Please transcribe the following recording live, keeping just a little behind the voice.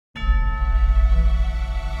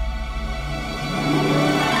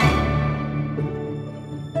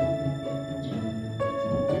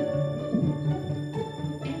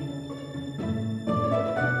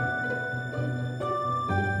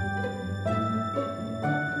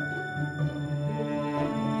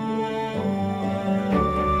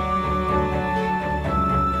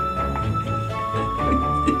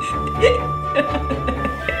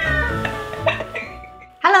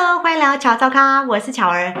来到巧糟咖，我是巧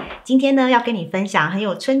儿。今天呢，要跟你分享很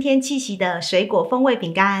有春天气息的水果风味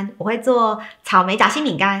饼干。我会做草莓夹心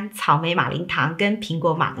饼干、草莓马林糖跟苹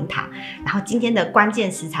果马林糖。然后今天的关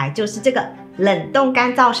键食材就是这个冷冻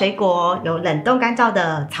干燥水果，有冷冻干燥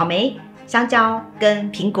的草莓、香蕉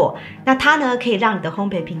跟苹果。那它呢，可以让你的烘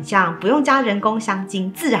焙品项不用加人工香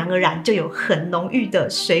精，自然而然就有很浓郁的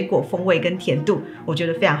水果风味跟甜度，我觉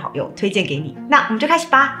得非常好用，推荐给你。那我们就开始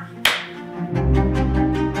吧。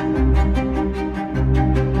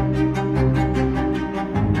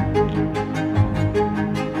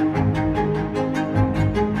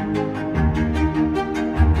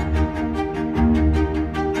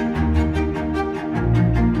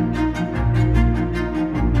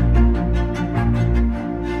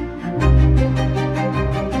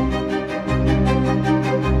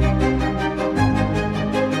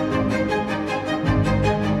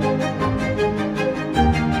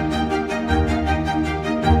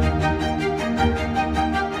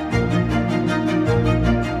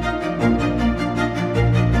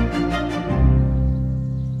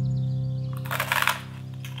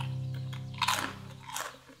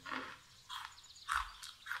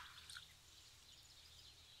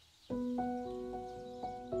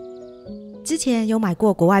之前有买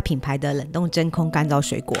过国外品牌的冷冻真空干燥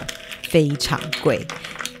水果，非常贵。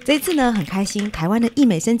这一次呢，很开心，台湾的义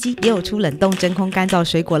美生机也有出冷冻真空干燥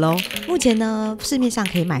水果咯。目前呢，市面上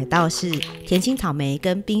可以买到是甜心草莓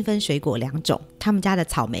跟缤纷水果两种，他们家的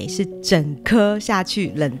草莓是整颗下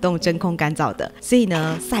去冷冻真空干燥的，所以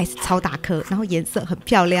呢 size 超大颗，然后颜色很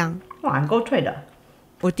漂亮，哇，很够脆的。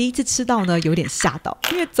我第一次吃到呢，有点吓到，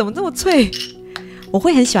因为怎么这么脆？我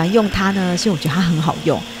会很喜欢用它呢，是因为我觉得它很好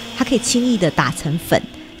用。它可以轻易的打成粉，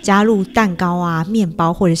加入蛋糕啊、面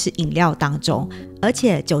包或者是饮料当中，而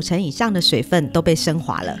且90%以上的水分都被升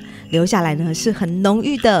华了，留下来呢是很浓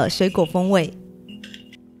郁的水果风味。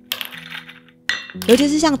尤其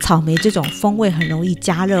是像草莓这种风味很容易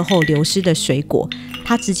加热后流失的水果，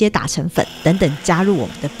它直接打成粉，等等加入我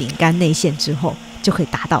们的饼干内馅之后，就可以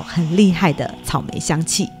达到很厉害的草莓香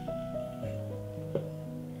气。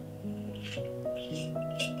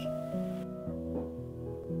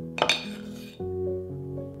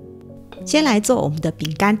先来做我们的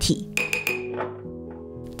饼干体，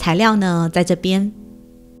材料呢在这边。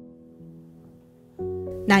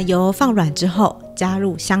奶油放软之后，加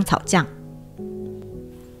入香草酱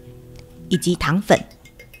以及糖粉。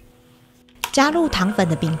加入糖粉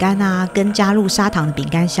的饼干啊，跟加入砂糖的饼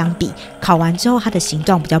干相比，烤完之后它的形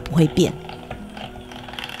状比较不会变，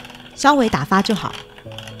稍微打发就好。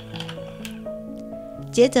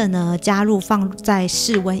接着呢，加入放在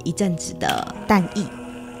室温一阵子的蛋液。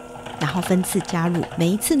然后分次加入，每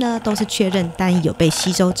一次呢都是确认蛋液有被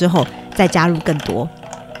吸收之后，再加入更多。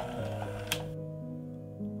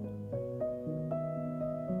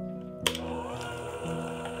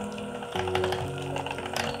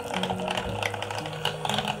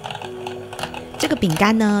这个饼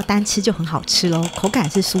干呢，单吃就很好吃咯，口感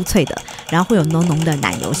是酥脆的，然后会有浓浓的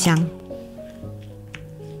奶油香。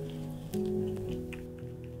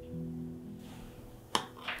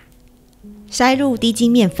筛入低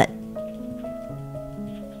筋面粉。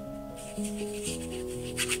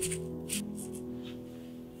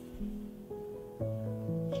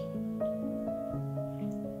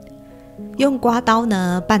用刮刀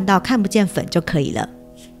呢拌到看不见粉就可以了。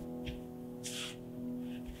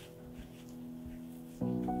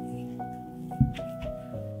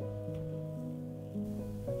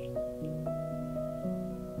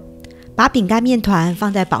把饼干面团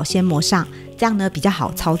放在保鲜膜上，这样呢比较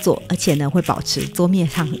好操作，而且呢会保持桌面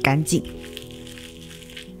上很干净。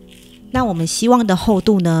那我们希望的厚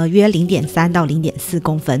度呢约 0.3 到 0.4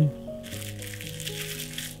 公分。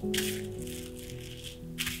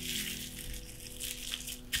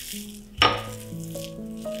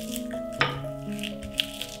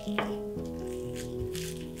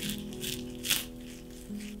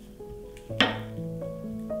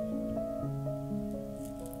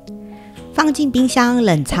放进冰箱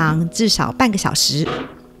冷藏至少半个小时。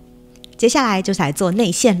接下来就是来做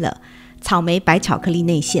内馅了，草莓白巧克力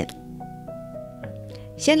内馅。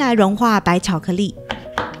先来融化白巧克力，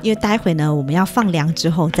因为待会呢我们要放凉之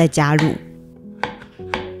后再加入。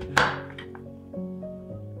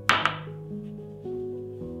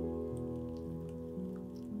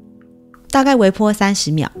大概微波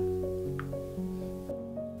30秒，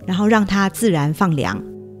然后让它自然放凉。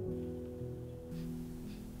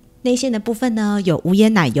内馅的部分呢，有无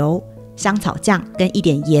盐奶油、香草酱跟一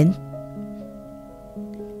点盐，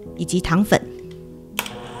以及糖粉。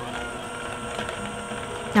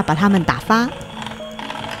要把它们打发。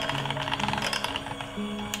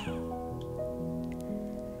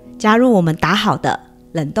加入我们打好的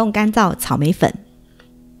冷冻干燥草莓粉。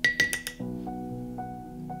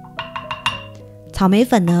草莓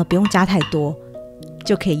粉呢不用加太多，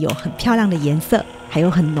就可以有很漂亮的颜色，还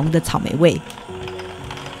有很浓的草莓味。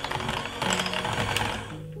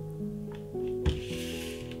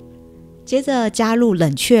接着加入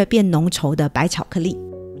冷却变浓稠的白巧克力，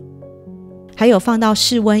还有放到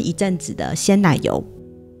室温一阵子的鲜奶油。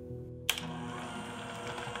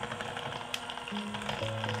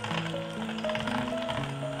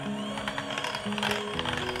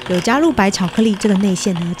有加入白巧克力，这个内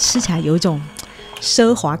馅呢吃起来有一种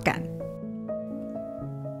奢华感。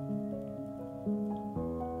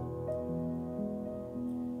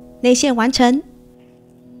内馅完成，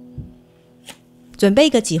准备一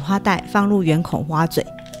个挤花袋放入圆孔挖嘴，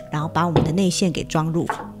然后把我们的内馅给装入。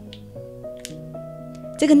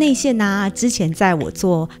这个内馅呢，之前在我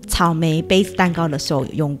做草莓杯子蛋糕的时候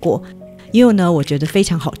有用过，因为呢我觉得非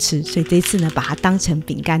常好吃，所以这次呢把它当成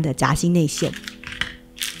饼干的夹心内馅。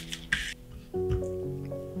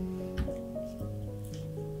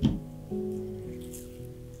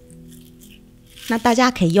那大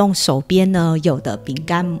家可以用手边呢有的饼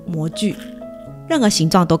干模具，任何形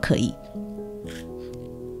状都可以。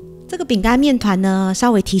这个饼干面团呢，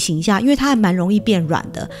稍微提醒一下，因为它还蛮容易变软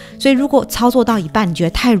的，所以如果操作到一半你觉得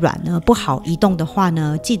太软呢，不好移动的话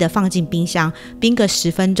呢，记得放进冰箱冰个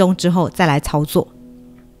10分钟之后再来操作。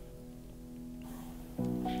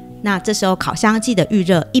那这时候烤箱记得预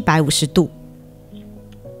热150度。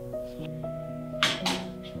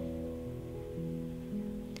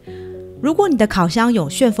如果你的烤箱有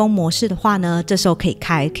旋风模式的话呢，这时候可以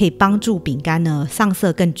开，可以帮助饼干呢上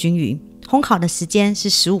色更均匀。烘烤的时间是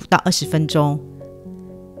15到20分钟。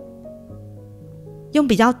用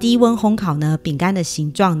比较低温烘烤呢，饼干的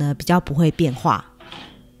形状呢比较不会变化。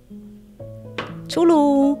出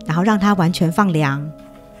炉，然后让它完全放凉。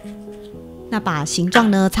那把形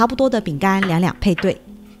状呢差不多的饼干两两配对，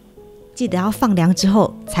记得要放凉之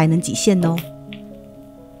后才能挤馅哦。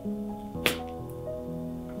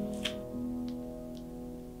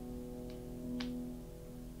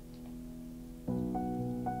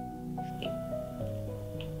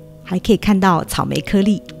还可以看到草莓颗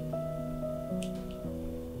粒。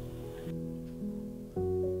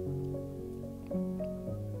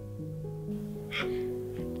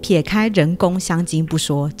撇开人工香精不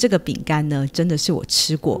说，这个饼干呢真的是我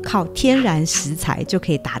吃过靠天然食材就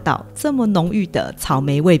可以达到这么浓郁的草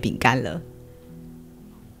莓味饼干了。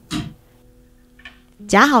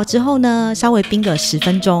夹好之后呢，稍微冰个10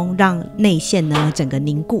分钟，让内馅呢整个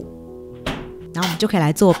凝固，然后我们就可以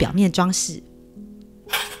来做表面装饰。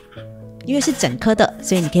因为是整颗的，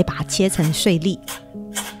所以你可以把它切成碎粒。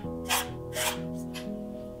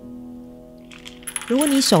如果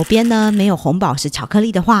你手边呢没有红宝石巧克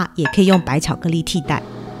力的话，也可以用白巧克力替代，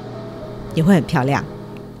也会很漂亮。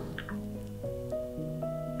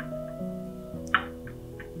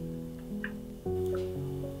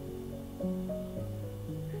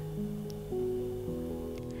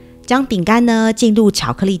将饼干呢进入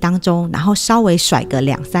巧克力当中，然后稍微甩个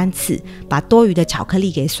2-3次，把多余的巧克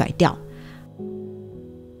力给甩掉。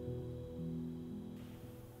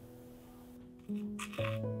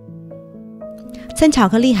趁巧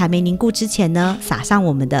克力还没凝固之前呢，撒上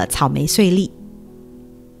我们的草莓碎粒。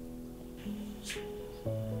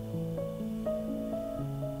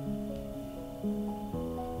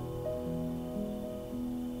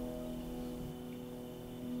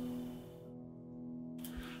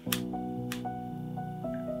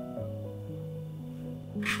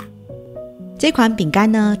这款饼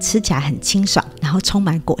干呢，吃起来很清爽，然后充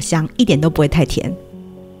满果香，一点都不会太甜。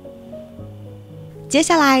接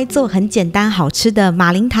下来做很简单好吃的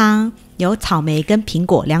马林糖，有草莓跟苹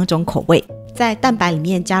果2种口味，在蛋白里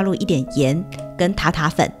面加入一点盐跟塔塔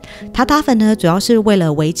粉。塔塔粉呢，主要是为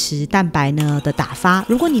了维持蛋白呢的打发，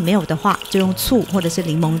如果你没有的话，就用醋或者是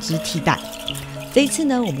柠檬汁替代。这一次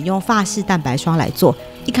呢，我们用法式蛋白霜来做，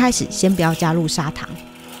一开始先不要加入砂糖，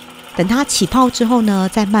等它起泡之后呢，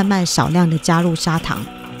再慢慢少量的加入砂糖。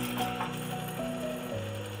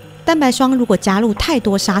蛋白霜如果加入太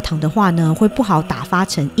多砂糖的话呢，会不好打发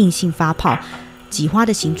成硬性发泡，挤花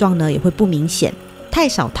的形状呢也会不明显。太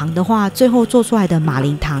少糖的话，最后做出来的马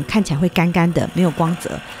林糖看起来会干干的，没有光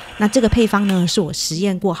泽。那这个配方呢，是我实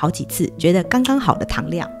验过好几次，觉得刚刚好的糖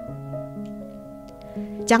量。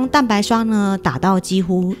将蛋白霜呢打到几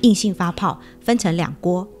乎硬性发泡，分成2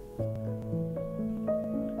锅。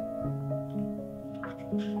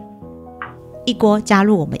一锅加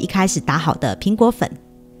入我们一开始打好的苹果粉。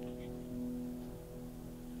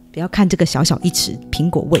不要看这个小小一匙，苹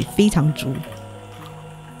果味非常足。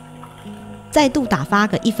再度打发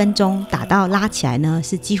个1分钟，打到拉起来呢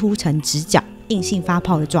是几乎呈直角硬性发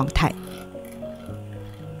泡的状态。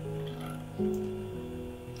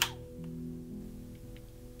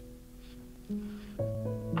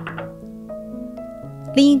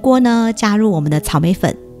另一锅呢，加入我们的草莓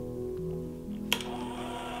粉，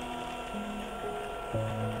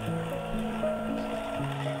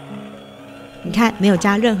你看，没有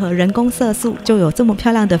加任何人工色素，就有这么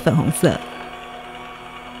漂亮的粉红色。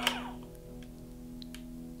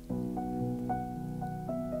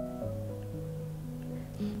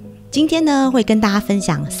今天呢，会跟大家分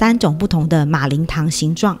享3种不同的马林糖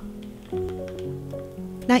形状。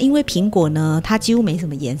那因为苹果呢，它几乎没什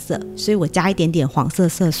么颜色，所以我加一点点黄色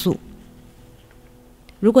色素。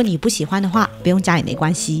如果你不喜欢的话，不用加也没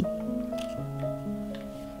关系。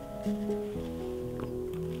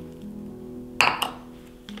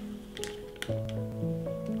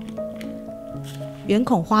圆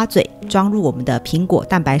孔花嘴装入我们的苹果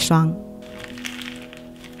蛋白霜。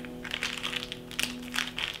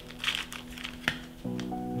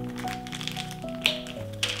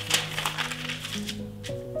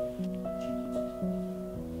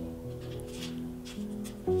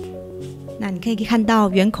那你可以看到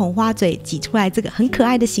圆孔花嘴挤出来这个很可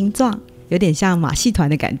爱的形状，有点像马戏团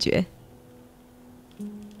的感觉。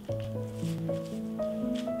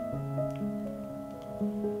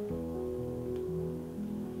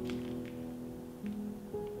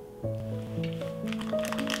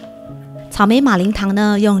草莓马林糖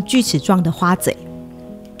呢，用锯齿状的花嘴。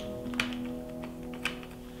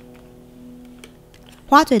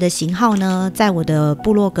花嘴的型号呢，在我的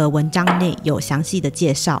部落格文章内有详细的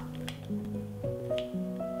介绍。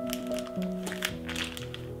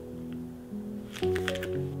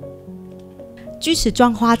锯齿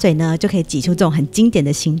状花嘴呢，就可以挤出这种很经典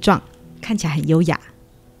的形状，看起来很优雅。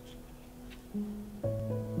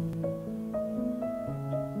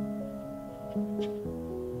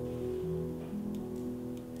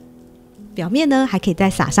表面呢，还可以再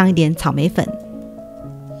撒上一点草莓粉。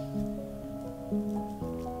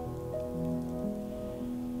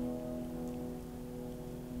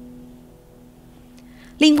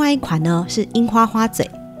另外一款呢是樱花花嘴，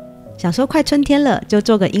想说快春天了，就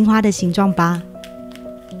做个樱花的形状吧。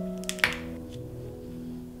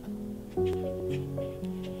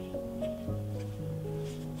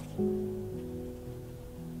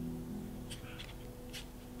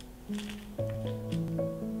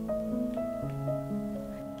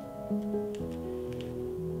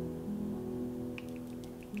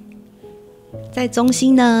在中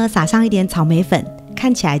心呢撒上一点草莓粉，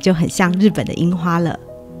看起来就很像日本的樱花了。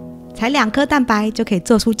才2颗蛋白就可以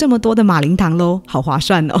做出这么多的马林糖咯，好划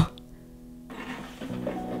算哦！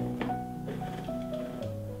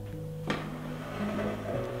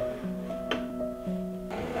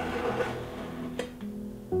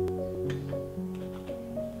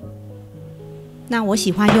那我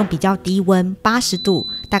喜欢用比较低温80度，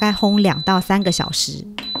大概烘2到3个小时。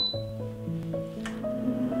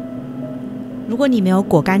如果你没有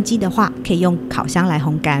果干机的话，可以用烤箱来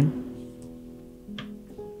烘干。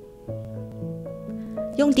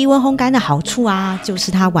用低温烘干的好处啊，就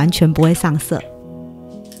是它完全不会上色。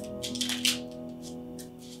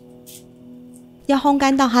要烘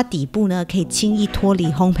干到它底部呢，可以轻易脱离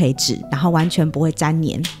烘焙纸，然后完全不会沾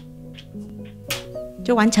黏，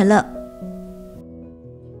就完成了。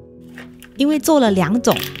因为做了2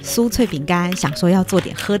种酥脆饼干，想说要做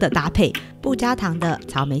点喝的搭配，不加糖的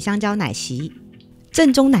草莓香蕉奶昔。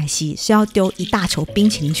正宗奶昔是要丢一大球冰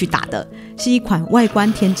淇淋去打的，是一款外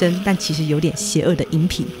观天真但其实有点邪恶的饮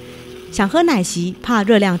品。想喝奶昔怕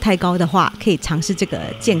热量太高的话，可以尝试这个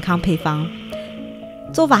健康配方。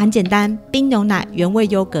做法很简单，冰牛奶、原味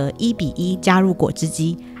优格1:1加入果汁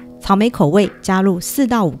机，草莓口味加入4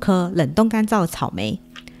到5颗冷冻干燥草莓，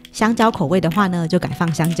香蕉口味的话呢就改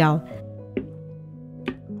放香蕉。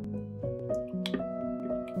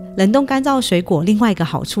冷冻干燥水果另外一个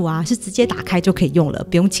好处啊，是直接打开就可以用了，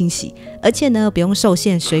不用清洗，而且呢不用受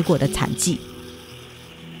限水果的产季。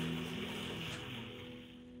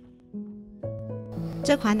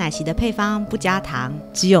这款奶昔的配方不加糖，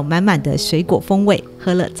只有满满的水果风味，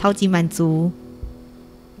喝了超级满足。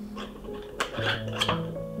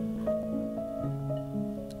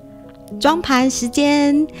装盘时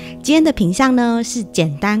间，今天的品项呢是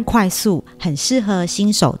简单快速，很适合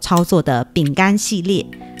新手操作的饼干系列，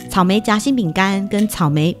草莓夹心饼干跟草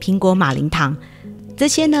莓苹果马林糖，这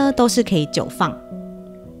些呢都是可以久放。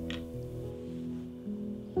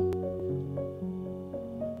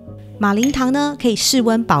马林糖呢可以室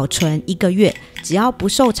温保存1个月，只要不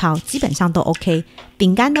受潮，基本上都 OK。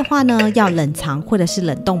饼干的话呢要冷藏或者是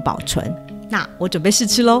冷冻保存。那我准备试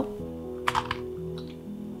吃咯。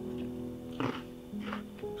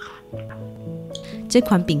这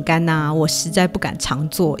款饼干啊，我实在不敢常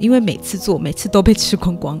做，因为每次做每次都被吃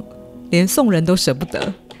光光，连送人都舍不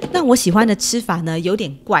得。那我喜欢的吃法呢有点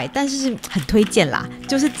怪，但是很推荐啦，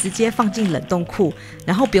就是直接放进冷冻库，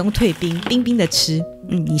然后不用退冰，冰冰的吃。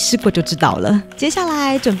你试过就知道了。接下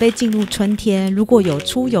来准备进入春天，如果有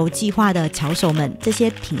出游计划的巧手们，这些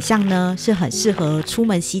品项呢是很适合出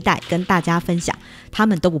门携带跟大家分享，他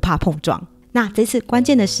们都不怕碰撞。那这次关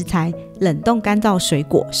键的食材冷冻干燥水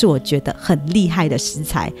果是我觉得很厉害的食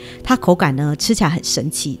材，它口感呢吃起来很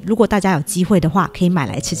神奇，如果大家有机会的话可以买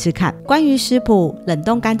来吃吃看。关于食谱冷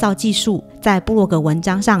冻干燥技术，在部落格文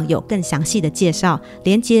章上有更详细的介绍，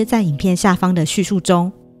连结在影片下方的叙述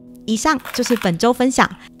中。以上就是本周分享，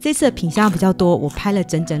这次的品项比较多，我拍了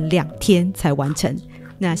整整2天才完成，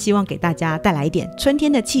那希望给大家带来一点春天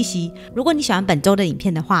的气息。如果你喜欢本周的影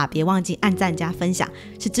片的话，别忘记按赞加分享，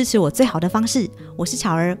是支持我最好的方式。我是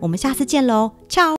巧儿，我们下次见咯，Ciao。